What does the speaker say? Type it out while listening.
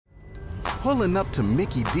Pulling up to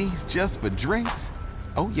Mickey D's just for drinks?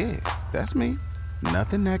 Oh yeah, that's me.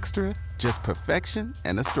 Nothing extra, just perfection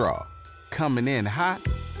and a straw. Coming in hot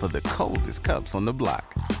for the coldest cups on the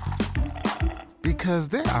block. Because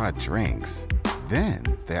there are drinks. Then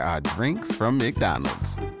there are drinks from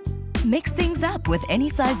McDonald's. Mix things up with any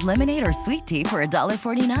size lemonade or sweet tea for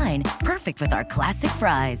 $1.49. Perfect with our classic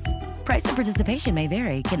fries. Price and participation may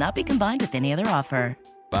vary. Cannot be combined with any other offer.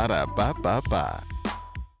 Ba-da-ba-ba-ba.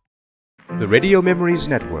 The Radio Memories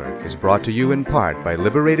Network is brought to you in part by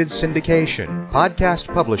Liberated Syndication, podcast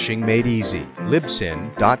publishing made easy.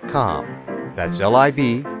 Libsyn.com. That's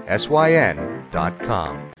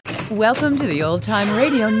LIBSYN.com. Welcome to the Old Time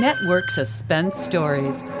Radio Network Suspense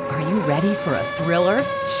Stories. Are you ready for a thriller,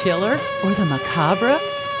 chiller, or the macabre?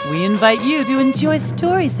 We invite you to enjoy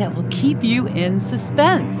stories that will keep you in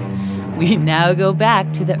suspense. We now go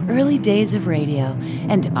back to the early days of radio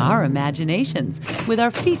and our imaginations with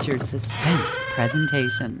our featured suspense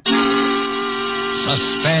presentation.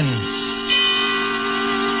 Suspense.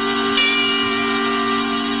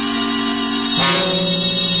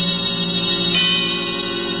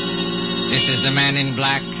 This is the Man in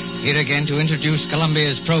Black, here again to introduce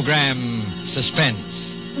Columbia's program, Suspense.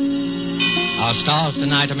 Our stars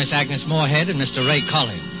tonight are Miss Agnes Moorehead and Mr. Ray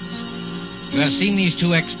Collins. You have seen these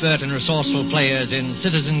two expert and resourceful players in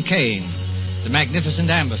Citizen Kane, The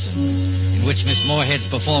Magnificent Amberson, in which Miss Moorehead's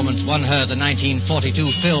performance won her the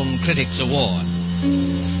 1942 Film Critics Award.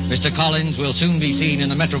 Mr. Collins will soon be seen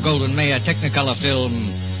in the Metro-Goldwyn-Mayer Technicolor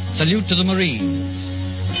film, Salute to the Marines.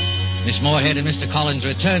 Miss Moorehead and Mr. Collins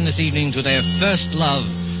return this evening to their first love,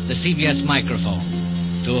 the CBS microphone,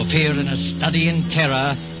 to appear in a study in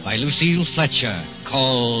terror by Lucille Fletcher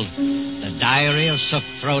called The Diary of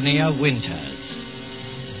Sophronia Winters.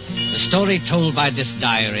 The story told by this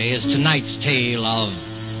diary is tonight's tale of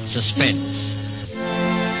suspense.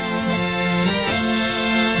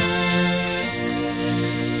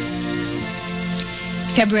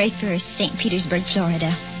 February 1st, St. Petersburg,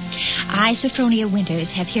 Florida. I, Sophronia Winters,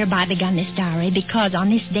 have hereby begun this diary because on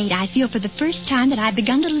this date I feel for the first time that I've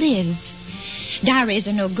begun to live. Diaries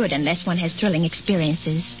are no good unless one has thrilling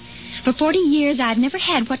experiences. For 40 years, I've never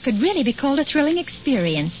had what could really be called a thrilling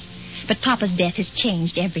experience. But Papa's death has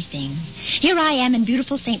changed everything. Here I am in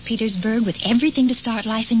beautiful St. Petersburg with everything to start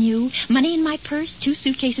life anew, money in my purse, 2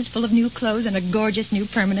 suitcases full of new clothes, and a gorgeous new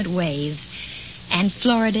permanent wave. And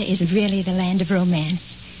Florida is really the land of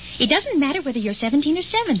romance. It doesn't matter whether you're 17 or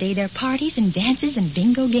 70. There are parties and dances and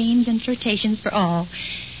bingo games and flirtations for all.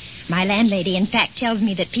 My landlady, in fact, tells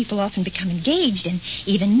me that people often become engaged and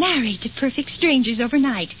even married to perfect strangers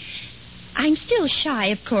overnight. I'm still shy,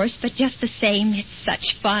 of course, but just the same, it's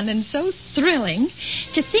such fun and so thrilling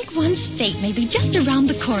to think one's fate may be just around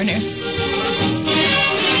the corner.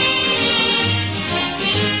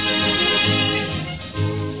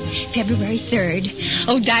 February 3rd.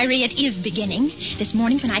 Oh, diary, it is beginning. This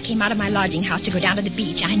morning when I came out of my lodging house to go down to the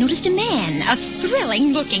beach, I noticed a man, a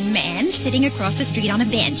thrilling-looking man, sitting across the street on a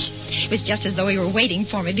bench. It was just as though he were waiting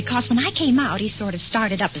for me, because when I came out, he sort of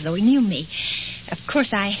started up as though he knew me. Of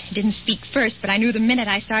course, I didn't speak first, but I knew the minute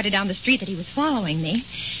I started down the street that he was following me.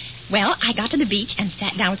 Well, I got to the beach and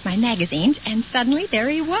sat down with my magazines, and suddenly there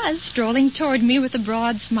he was, strolling toward me with a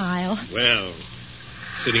broad smile. Well,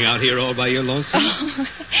 sitting out here all by your lonesome? Oh,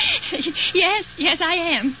 yes, I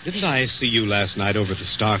am. Didn't I see you last night over at the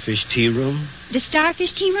Starfish Tea Room? The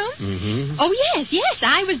Starfish Tea Room? Mm-hmm. Oh, yes,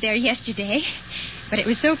 I was there yesterday. But it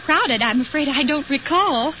was so crowded, I'm afraid I don't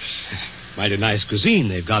recall. Mighty nice cuisine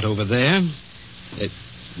they've got over there.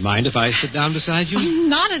 Mind if I sit down beside you? Oh,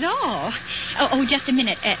 not at all. Oh, just a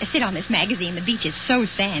minute. Sit on this magazine. The beach is so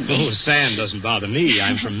sandy. Oh, sand doesn't bother me.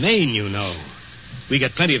 I'm from Maine, you know. We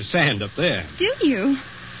get plenty of sand up there. Do you?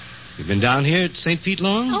 You've been down here at St. Pete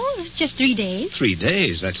long? Oh, just 3 days. 3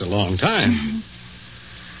 days? That's a long time. Mm-hmm.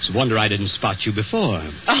 It's a wonder I didn't spot you before.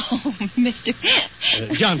 Oh, Mr.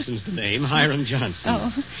 Johnson's the name, Hiram Johnson.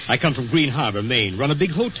 Oh. I come from Green Harbor, Maine. Run a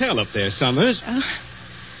big hotel up there summers. Oh.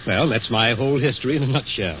 Well, that's my whole history in a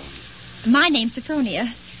nutshell. My name's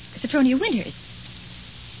Sophronia. Sophronia Winters.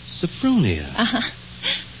 Sophronia? Uh-huh.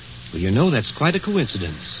 Well, you know, that's quite a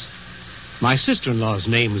coincidence. My sister-in-law's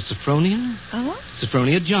name was Sophronia. Oh?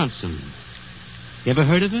 Sophronia Johnson. You ever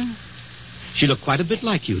heard of her? She looked quite a bit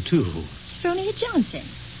like you, too. Sophronia Johnson?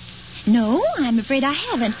 No, I'm afraid I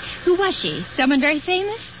haven't. Who was she? Someone very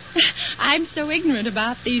famous? I'm so ignorant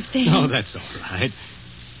about these things. Oh, that's all right.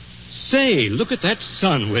 Say, look at that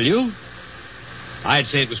sun, will you? I'd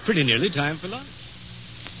say it was pretty nearly time for lunch.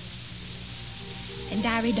 And,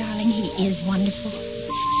 Diary, darling, he is wonderful.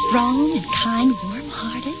 Strong and kind,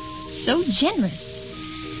 warm-hearted, so generous.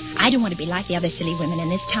 I don't want to be like the other silly women in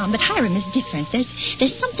this town, but Hiram is different.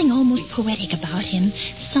 There's something almost poetic about him.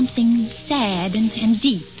 Something sad and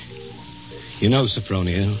deep. You know,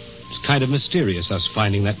 Sophronia, it's kind of mysterious, us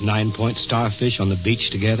finding that 9-point starfish on the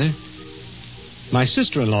beach together. My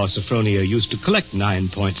sister-in-law, Sophronia, used to collect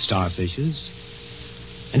 9-point starfishes.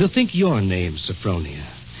 And to think your name, Sophronia,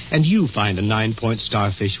 and you find a 9-point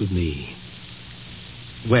starfish with me.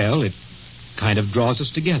 Well, it kind of draws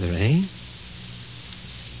us together, eh?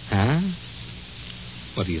 Huh?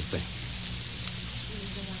 What do you think?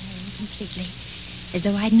 Completely. As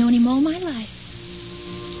though I'd known him all my life.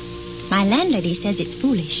 My landlady says it's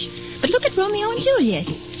foolish. But look at Romeo and Juliet.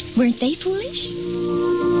 Weren't they foolish?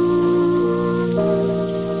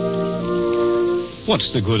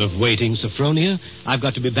 What's the good of waiting, Sophronia? I've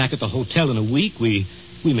got to be back at the hotel in a week. We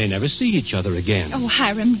may never see each other again. Oh,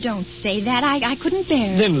 Hiram, don't say that. I couldn't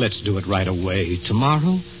bear it. Then let's do it right away.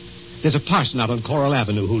 Tomorrow? There's a parson out on Coral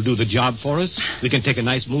Avenue who'll do the job for us. We can take a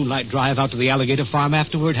nice moonlight drive out to the Alligator Farm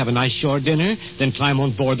afterward, have a nice shore dinner, then climb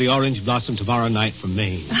on board the Orange Blossom tomorrow night from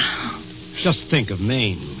Maine. Oh. Just think of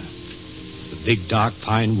Maine. The big dark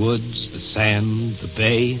pine woods, the sand, the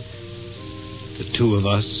bay. The two of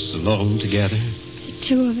us alone together. The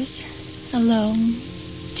two of us alone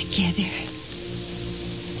together.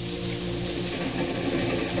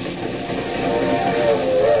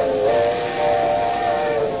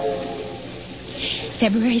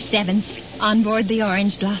 February 7th, on board the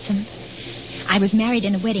Orange Blossom. I was married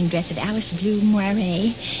in a wedding dress of Alice Blue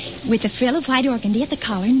Moiré, with a frill of white organdy at the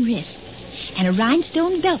collar and wrists, and a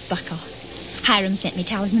rhinestone belt buckle. Hiram sent me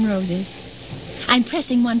talisman roses. I'm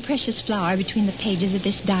pressing one precious flower between the pages of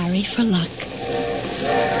this diary for luck.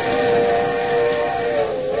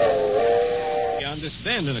 On this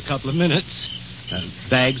bend in a couple of minutes.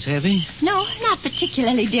 Bags heavy? No, not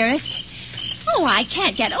particularly, dearest. Oh, I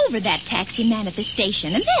can't get over that taxi man at the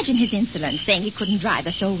station. Imagine his insolence, saying he couldn't drive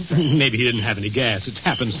us over. Maybe he didn't have any gas. It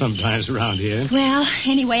happens sometimes around here. Well,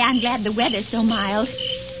 anyway, I'm glad the weather's so mild.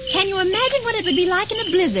 Can you imagine what it would be like in a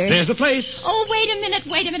blizzard? There's the place. Oh, wait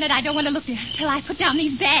a minute. I don't want to look until I put down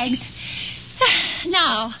these bags.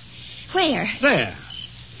 Now, where? There.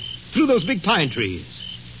 Through those big pine trees.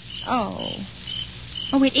 Oh,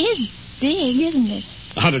 it is big, isn't it?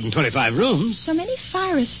 125 rooms. So many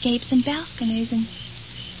fire escapes and balconies and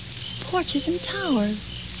porches and towers.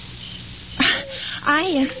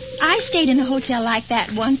 I stayed in a hotel like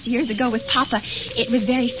that once years ago with Papa. It was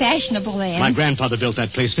very fashionable then. My grandfather built that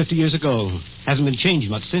place 50 years ago. Hasn't been changed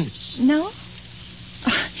much since. No?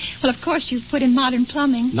 Well, of course you've put in modern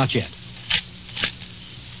plumbing. Not yet.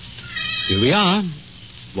 Here we are.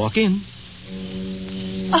 Walk in.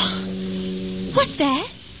 Oh, what's that?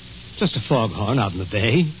 Just a foghorn out in the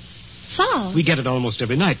bay. Fog? We get it almost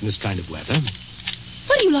every night in this kind of weather.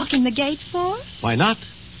 What are you locking the gate for? Why not?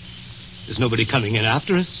 There's nobody coming in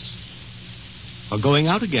after us. Or going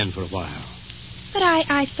out again for a while. But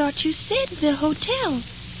I thought you said the hotel.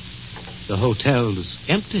 The hotel's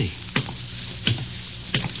empty.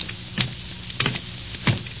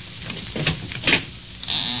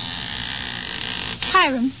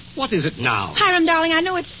 Hiram. What is it now? Hiram, darling, I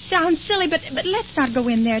know it sounds silly, but let's not go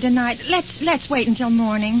in there tonight. Let's wait until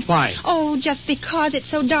morning. Why? Oh, just because it's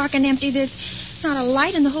so dark and empty. There's not a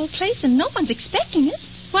light in the whole place, and no one's expecting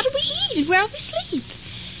us. What do we eat? Where will we sleep?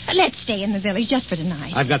 Let's stay in the village just for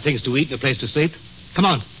tonight. I've got things to eat and a place to sleep. Come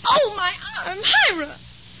on. Oh, my arm.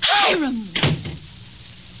 Hiram!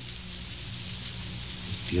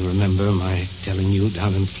 Do you remember my telling you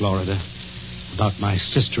down in Florida about my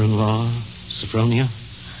sister-in-law, Sophronia?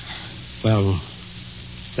 Well,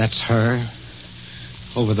 that's her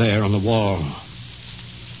over there on the wall.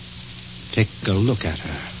 Take a look at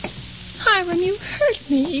her. Hiram, you hurt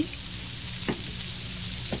me.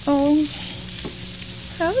 Oh,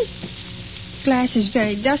 well, this glass is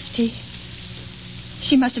very dusty.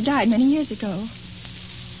 She must have died many years ago.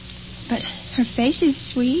 But her face is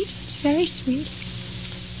sweet. It's very sweet.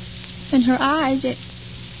 And her eyes,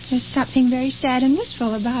 there's something very sad and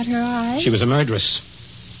wistful about her eyes. She was a murderess.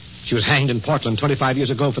 She was hanged in Portland 25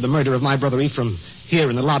 years ago for the murder of my brother Ephraim here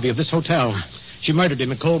in the lobby of this hotel. She murdered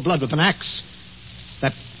him in cold blood with an axe.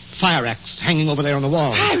 That fire axe hanging over there on the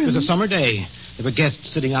wall. Hiram. It was a summer day. There were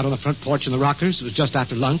guests sitting out on the front porch in the rockers. It was just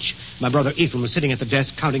after lunch. My brother Ephraim was sitting at the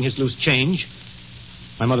desk counting his loose change.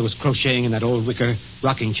 My mother was crocheting in that old wicker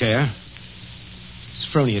rocking chair.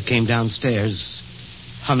 Sophronia came downstairs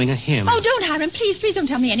humming a hymn. Oh, don't, Hiram. Please don't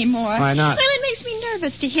tell me any more. Why not? Well, it makes me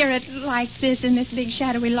nervous to hear it like this in this big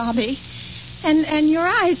shadowy lobby. And your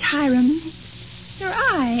eyes, Hiram. Your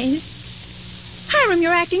eyes. Hiram,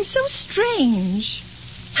 you're acting so strange.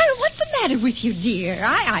 Hiram, what's the matter with you, dear?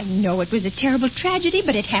 I know it was a terrible tragedy,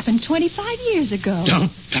 but it happened 25 years ago.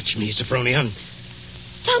 Don't touch me, Sophronia.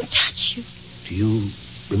 Don't touch you. Do you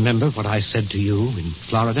remember what I said to you in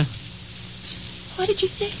Florida? What did you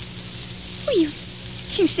say? Well,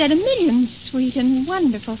 you said a million sweet and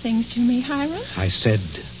wonderful things to me, Hiram. I said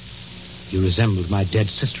you resembled my dead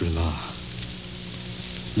sister-in-law.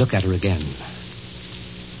 Look at her again.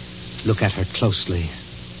 Look at her closely.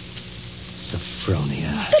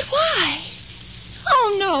 Sophronia. But why?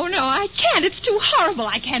 Oh, no, I can't. It's too horrible.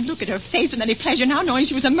 I can't look at her face with any pleasure now, knowing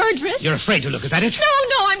she was a murderess. You're afraid to look, is that it?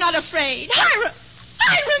 No, I'm not afraid. Hiram,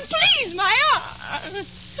 please, my arm.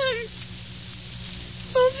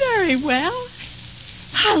 Oh, very well.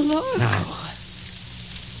 Hello. Now,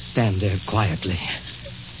 stand there quietly.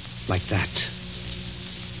 Like that.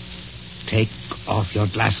 Take off your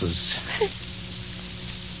glasses.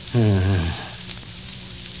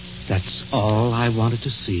 That's all I wanted to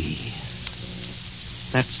see.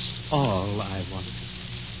 That's all I wanted to see.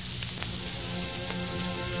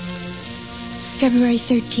 February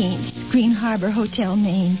 13th, Green Harbor Hotel,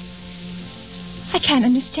 Maine. I can't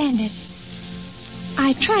understand it.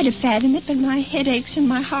 I try to fathom it, but my head aches and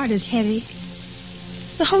my heart is heavy.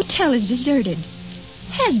 The hotel is deserted.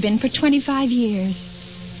 Has been for 25 years.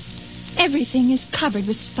 Everything is covered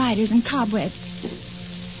with spiders and cobwebs.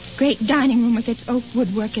 Great dining room with its oak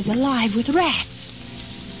woodwork is alive with rats.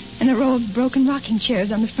 And a row of broken rocking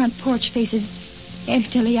chairs on the front porch faces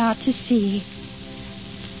emptily out to sea.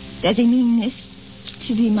 Does he mean this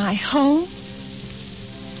to be my home?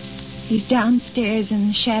 He's downstairs in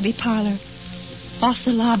the shabby parlor, off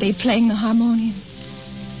the lobby, playing the harmonium.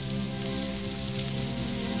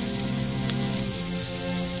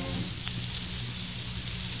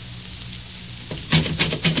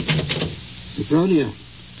 Sophronia.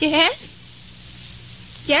 Yes?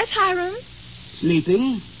 Yes, Hiram?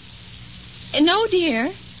 Sleeping? No,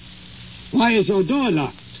 dear. Why is your door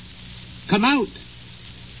locked? Come out.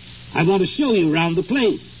 I want to show you around the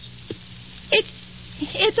place.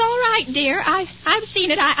 It's all right, dear. I've seen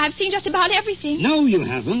it. I've seen just about everything. No, you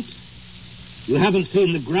haven't. You haven't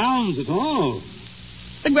seen the grounds at all.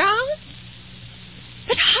 The grounds?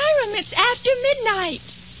 But, Hiram, it's after midnight.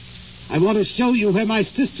 I want to show you where my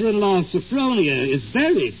sister-in-law, Sophronia, is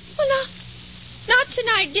buried. Well, not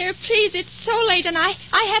tonight, dear. Please, it's so late, and I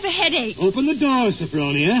have a headache. Open the door,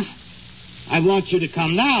 Sophronia. I want you to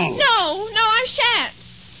come now. No, I shan't.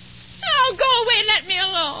 Oh, go away and let me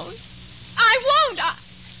alone. I won't.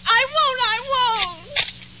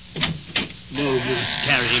 No use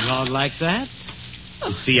carrying on like that.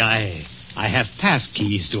 You see, I have pass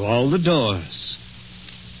keys to all the doors.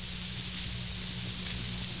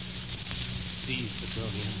 See,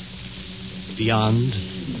 Sophronia. Beyond,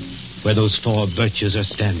 where those 4 birches are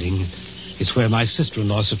standing, is where my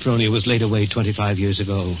sister-in-law, Sophronia, was laid away 25 years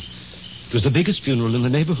ago. It was the biggest funeral in the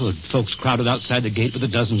neighborhood. Folks crowded outside the gate with the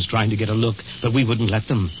dozens trying to get a look, but we wouldn't let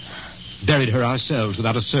them. Buried her ourselves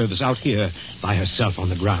without a service out here by herself on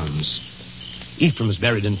the grounds. Ephraim is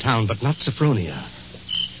buried in town, but not Sophronia.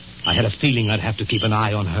 I had a feeling I'd have to keep an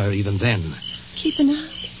eye on her even then. Keep an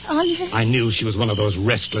eye on her? I knew she was one of those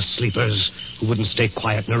restless sleepers who wouldn't stay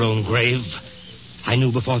quiet in her own grave. I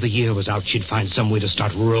knew before the year was out she'd find some way to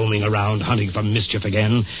start roaming around hunting for mischief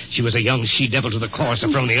again. She was a young she-devil to the core,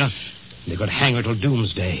 Sophronia. They could hang her till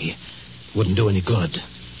doomsday. Wouldn't do any good.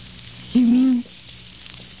 You mean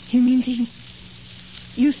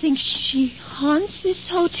you think she haunts this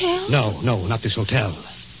hotel? No, not this hotel.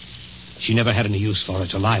 She never had any use for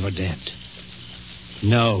it, alive or dead.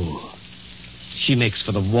 No. She makes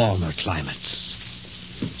for the warmer climates.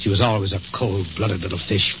 She was always a cold-blooded little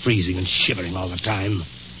fish, freezing and shivering all the time.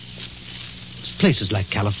 It's places like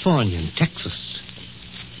California and Texas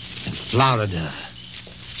and Florida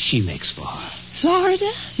she makes for.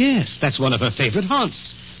 Florida? Yes, that's one of her favorite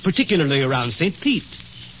haunts, particularly around St. Pete.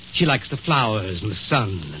 She likes the flowers and the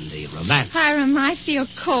sun and the romance. Hiram, I feel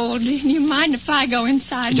cold. Do you mind if I go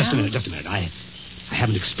inside Just now? a minute. I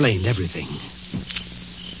haven't explained everything.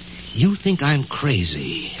 You think I'm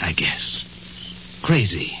crazy, I guess.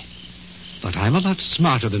 Crazy. But I'm a lot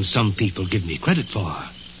smarter than some people give me credit for.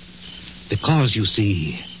 Because, you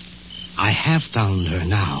see, I have found her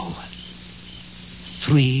now.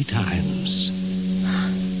 3 times.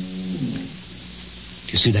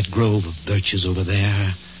 Do you see that grove of birches over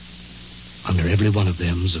there? Under every one of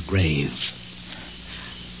them's a grave.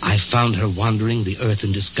 I found her wandering the earth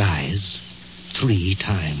in disguise 3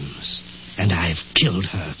 times. And I've killed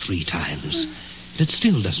her 3 times. And it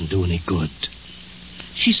still doesn't do any good.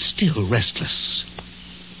 She's still restless.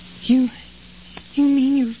 You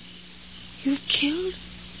mean you've killed?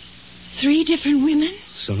 3 different women?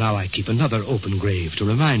 So now I keep another open grave to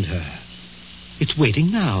remind her. It's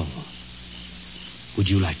waiting now. Would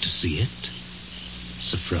you like to see it,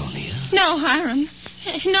 Sophronia? No, Hiram.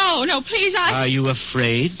 No, please, Are you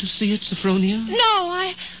afraid to see it, Sophronia? No,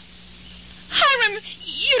 Hiram,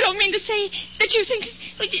 you don't mean to say that you think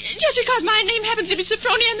just because my name happens to be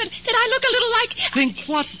Sophronia and that I look a little like... Think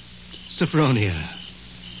what, Sophronia?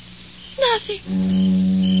 Nothing.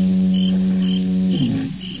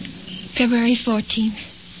 February 14th.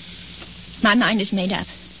 My mind is made up.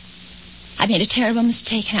 I made a terrible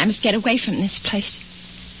mistake, and I must get away from this place.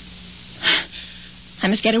 I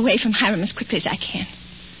must get away from Hiram as quickly as I can.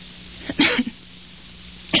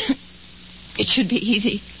 It should be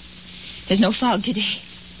easy. There's no fog today.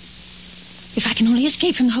 If I can only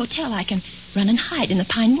escape from the hotel, I can run and hide in the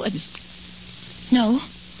pine woods. No.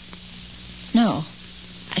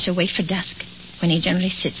 I shall wait for dusk, when he generally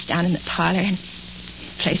sits down in the parlor and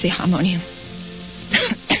plays the harmonium.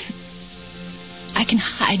 I can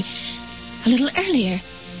hide a little earlier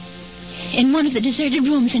in one of the deserted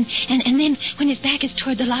rooms, and then, when his back is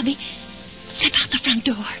toward the lobby, slip out the front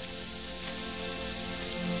door.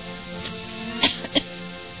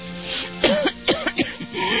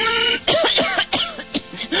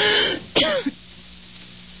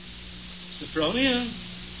 Sophronia?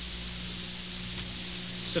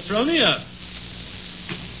 Sophronia?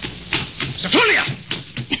 Sophronia!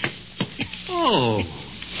 Oh,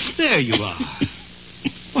 there you are.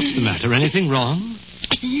 What's the matter? Anything wrong?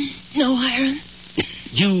 No, Hiram.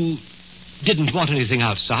 You didn't want anything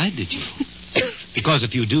outside, did you? Because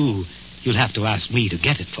if you do, you'll have to ask me to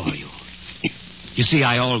get it for you. You see,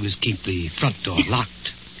 I always keep the front door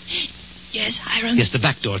locked. Yes, Hiram. Yes, the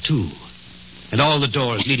back door, too. And all the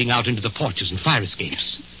doors leading out into the porches and fire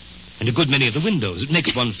escapes. And a good many of the windows. It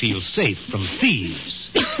makes one feel safe from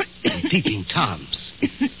thieves and peeping Toms.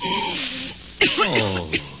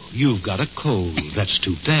 Oh, you've got a cold. That's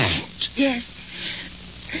too bad. Yes.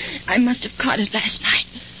 I must have caught it last night.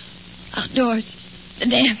 Outdoors. The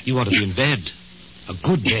damp. You ought to be in bed. A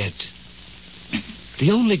good bed.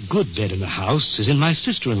 The only good bed in the house is in my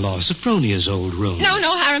sister-in-law, Sophronia's old room. No,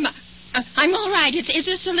 Hiram. I'm all right. It's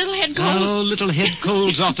just a little head cold. Oh, little head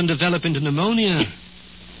colds often develop into pneumonia.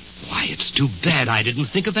 Why, it's too bad I didn't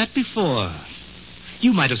think of that before.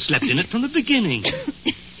 You might have slept in it from the beginning.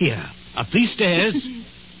 Here, up these stairs.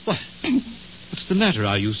 What? What's the matter?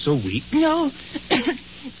 Are you so weak? No.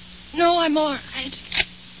 No, I'm all right.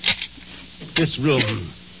 This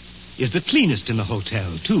room is the cleanest in the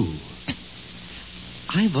hotel, too.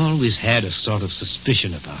 I've always had a sort of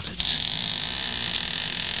suspicion about it.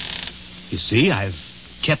 You see, I've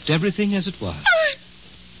kept everything as it was.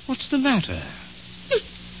 What's the matter?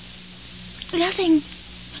 Nothing.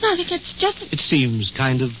 It's just... It seems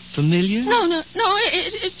kind of familiar. No.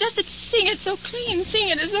 It's just that seeing it so clean, seeing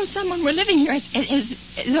it as though someone were living here, as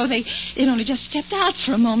though they'd only just stepped out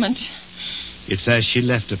for a moment. It's as she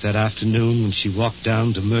left it that afternoon when she walked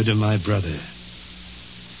down to murder my brother.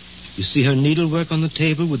 You see her needlework on the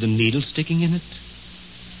table with the needle sticking in it?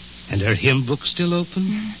 And her hymn book still open?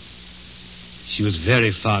 Mm. She was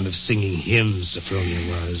very fond of singing hymns, Sophronia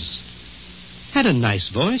was. Had a nice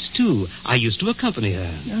voice, too. I used to accompany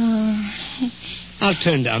her. Oh. I'll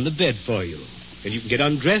turn down the bed for you. And you can get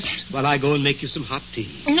undressed while I go and make you some hot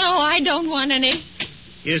tea. No, I don't want any.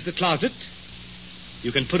 Here's the closet.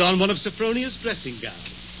 You can put on one of Sophronia's dressing gowns.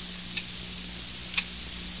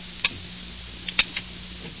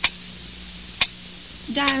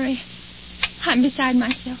 Diary, I'm beside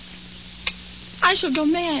myself. I shall go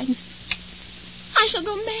mad.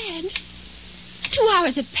 2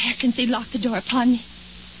 hours have passed since he locked the door upon me.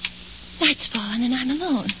 Night's fallen and I'm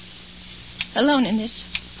alone. Alone in this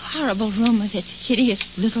horrible room with its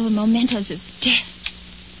hideous little mementos of death.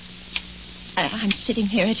 I'm sitting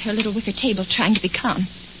here at her little wicker table trying to be calm,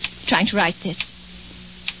 trying to write this.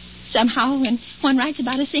 Somehow, when one writes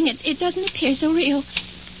about a thing, it doesn't appear so real.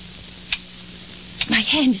 My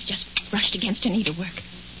hand is just brushed against her needlework.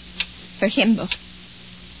 Her hymn book.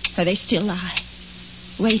 Where they still lie,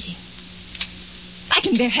 waiting. I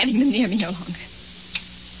can bear having them near me no longer.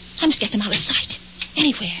 I must get them out of sight.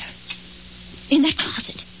 Anywhere. In that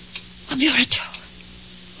closet. A bureau drawer.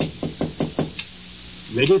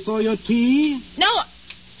 Ready for your tea? No.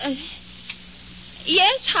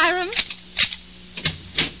 Yes, Hiram.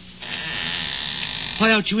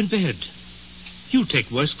 Why aren't you in bed? You'll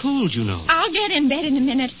take worse cold, you know. I'll get in bed in a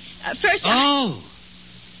minute. First,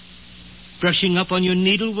 Brushing up on your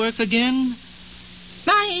needlework again?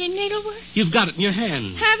 My needlework? You've got it in your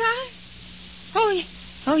hand. Have I?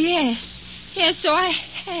 Oh, yes. Yes, so I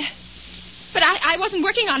have. But I wasn't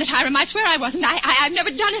working on it, Hiram. I swear I wasn't. I've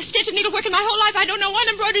never done a stitch of needlework in my whole life. I don't know one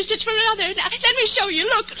embroidery stitch from another. Let me show you.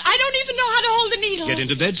 Look, I don't even know how to hold a needle. Get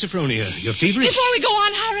into bed, Sophronia. You're feverish. Before we go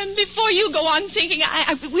on, Hiram, before you go on thinking,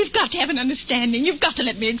 we've got to have an understanding. You've got to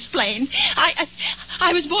let me explain.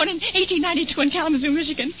 I was born in 1892 in Kalamazoo,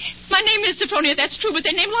 Michigan. My name is Sophronia, that's true, but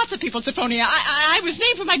they name lots of people Sophronia. I was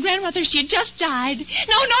named for my grandmother. She had just died.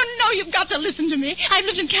 No, you've got to listen to me. I've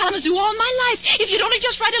lived in Kalamazoo all my life. If you'd only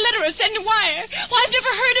just write a letter or send a wire. Well, I've never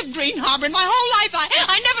heard of Green Harbor in my whole life.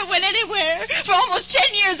 I never went anywhere. For almost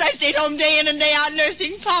 10 years, I stayed home day in and day out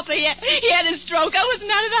nursing Papa. He had a stroke. I wasn't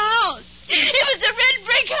out of the house. It was the red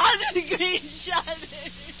brick house with the green shutters.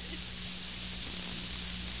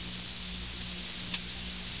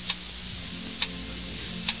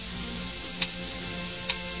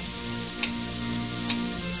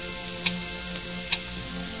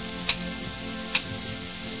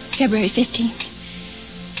 February 15th.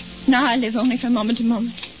 Now I live only from moment to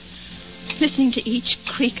moment, listening to each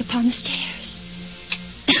creak upon the stairs.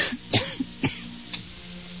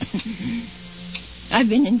 I've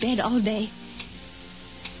been in bed all day.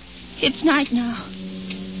 It's night now.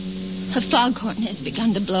 A foghorn has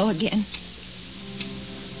begun to blow again.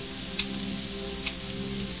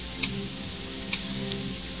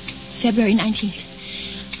 February 19th.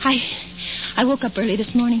 I woke up early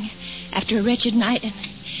this morning after a wretched night,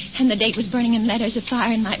 and the date was burning in letters of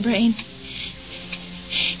fire in my brain.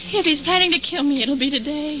 If he's planning to kill me, it'll be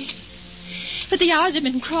today. But the hours have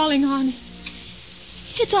been crawling on.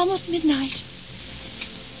 It's almost midnight.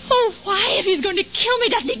 Oh, why, if he's going to kill me,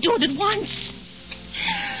 doesn't he do it at once?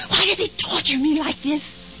 Why does he torture me like this?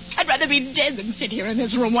 I'd rather be dead than sit here in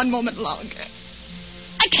this room one moment longer.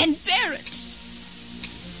 I can't bear it.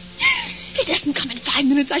 If he doesn't come in 5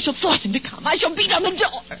 minutes, I shall force him to come. I shall beat on the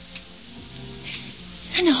door.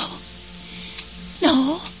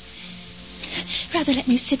 No. Rather let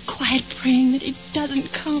me sit quiet praying that he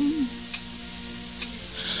doesn't come.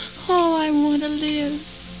 Oh, I want to live.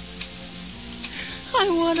 I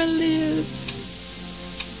want to live.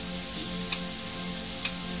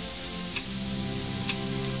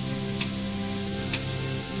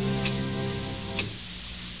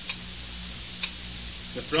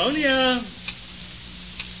 Sophronia.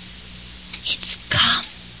 It's come.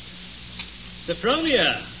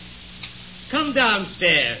 Sophronia, come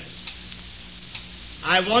downstairs.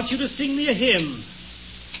 I want you to sing me a hymn.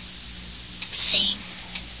 Sing?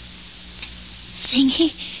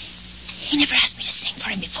 He never asked me to sing for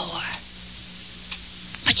him before.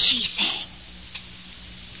 But she sang.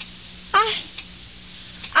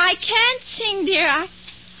 I can't sing, dear.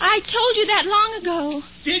 I told you that long ago.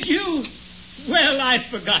 Did you? Well, I've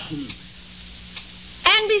forgotten.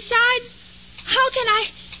 And besides, how can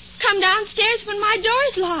I come downstairs when my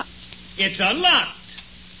door's locked? It's unlocked.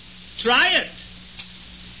 Try it.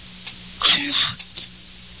 Unlocked?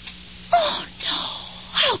 Oh, no.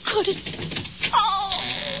 How could it be?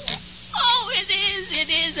 Oh, it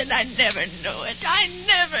is, and I never know it.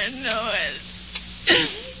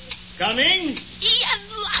 Coming? He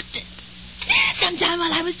unlocked it. Sometime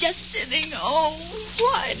while I was just sitting. Oh,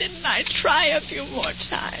 why didn't I try a few more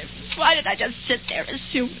times? Why did I just sit there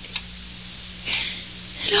assuming?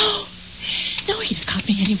 No, he'd have caught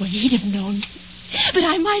me anyway. He'd have known. But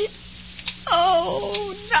I might...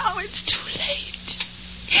 Oh, now it's too late.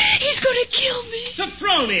 He's going to kill me.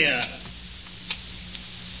 Sophronia!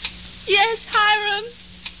 Yes, Hiram.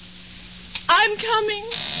 I'm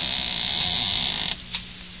coming.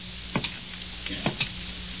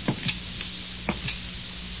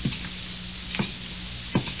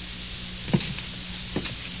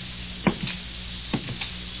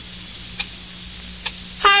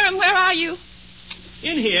 Hiram, where are you?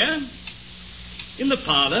 In here. In the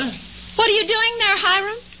parlor. What are you doing there,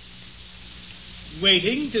 Hiram?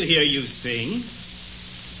 Waiting to hear you sing.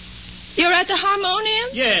 You're at the harmonium?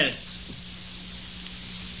 Yes.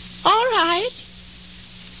 All right.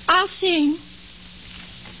 I'll sing.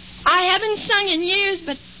 I haven't sung in years,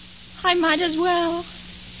 but I might as well.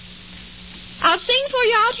 I'll sing for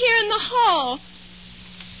you out here in the hall.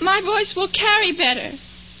 My voice will carry better.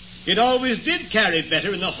 It always did carry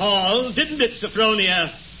better in the hall, didn't it,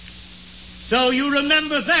 Sophronia? So you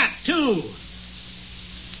remember that, too.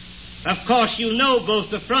 Of course, you know both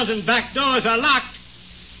the front and back doors are locked.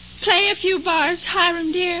 Play a few bars,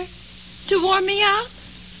 Hiram, dear, to warm me up.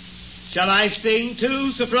 Shall I sing,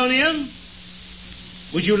 too, Sophronia?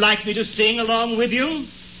 Would you like me to sing along with you?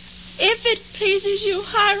 If it pleases you,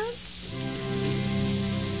 Hiram.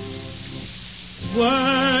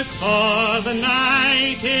 Work, for the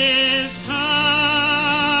night is coming.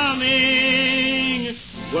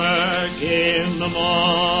 Work in in the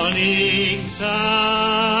morning sun.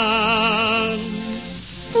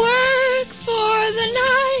 Work for the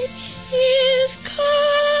night is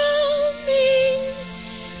coming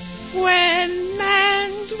when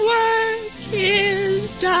man's work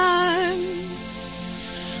is done.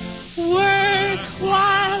 Work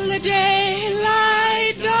while the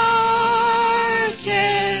daylight darkens.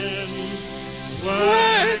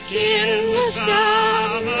 Work in the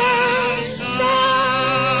summer sun.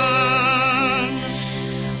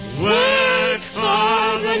 Work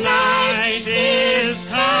for the night is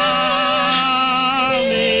coming.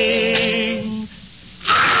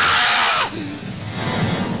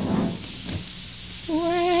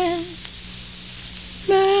 When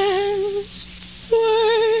man's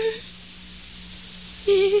work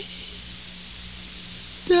is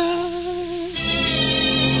done.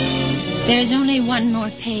 There's only one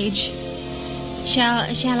more page.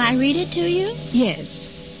 Shall I read it to you? Yes.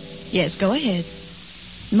 Yes, go ahead.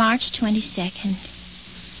 March 22nd.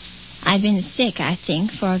 I've been sick, I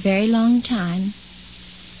think, for a very long time.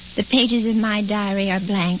 The pages of my diary are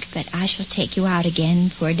blank, but I shall take you out again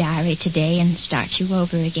for a diary today and start you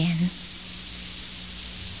over again.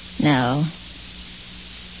 No,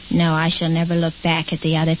 I shall never look back at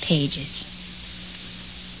the other pages.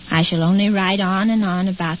 I shall only write on and on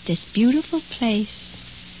about this beautiful place,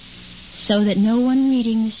 so that no one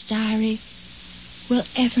reading this diary will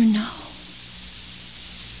ever know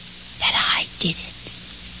that I did it.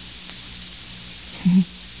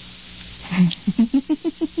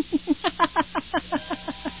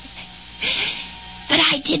 But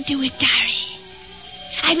I did do it, diary.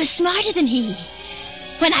 I was smarter than he.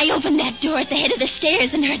 When I opened that door at the head of the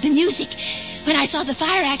stairs and heard the music, when I saw the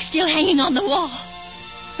fire axe still hanging on the wall.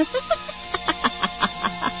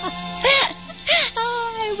 Oh,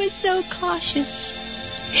 I was so cautious.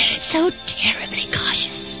 So terribly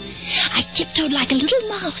cautious. I tiptoed like a little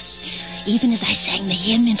mouse, even as I sang the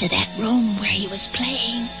hymn into that room where he was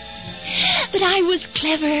playing. But I was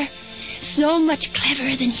clever, so much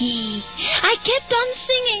cleverer than he. I kept on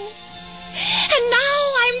singing. And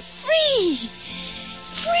now I'm free.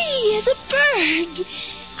 Free as a bird.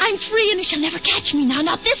 I'm free and he shall never catch me now,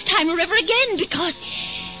 not this time or ever again, because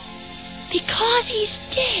he's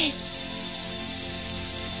dead.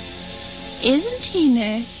 Isn't he,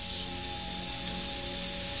 Nurse?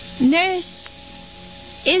 Nurse,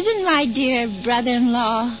 isn't my dear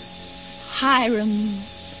brother-in-law, Hiram,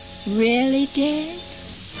 really dead?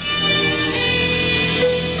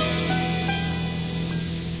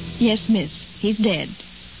 Yes, miss, he's dead.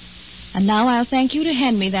 And now I'll thank you to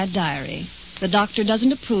hand me that diary. The doctor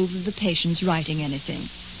doesn't approve of the patient's writing anything.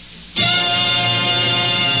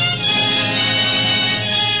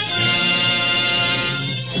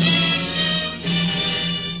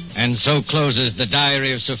 And so closes The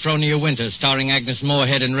Diary of Sophronia Winters, starring Agnes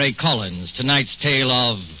Moorehead and Ray Collins. Tonight's tale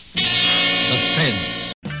of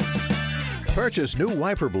suspense. Purchase new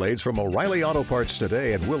wiper blades from O'Reilly Auto Parts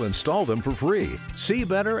today and we'll install them for free. See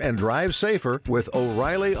better and drive safer with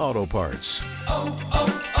O'Reilly Auto Parts.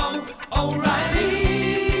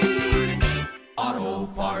 O'Reilly Auto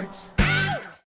Parts.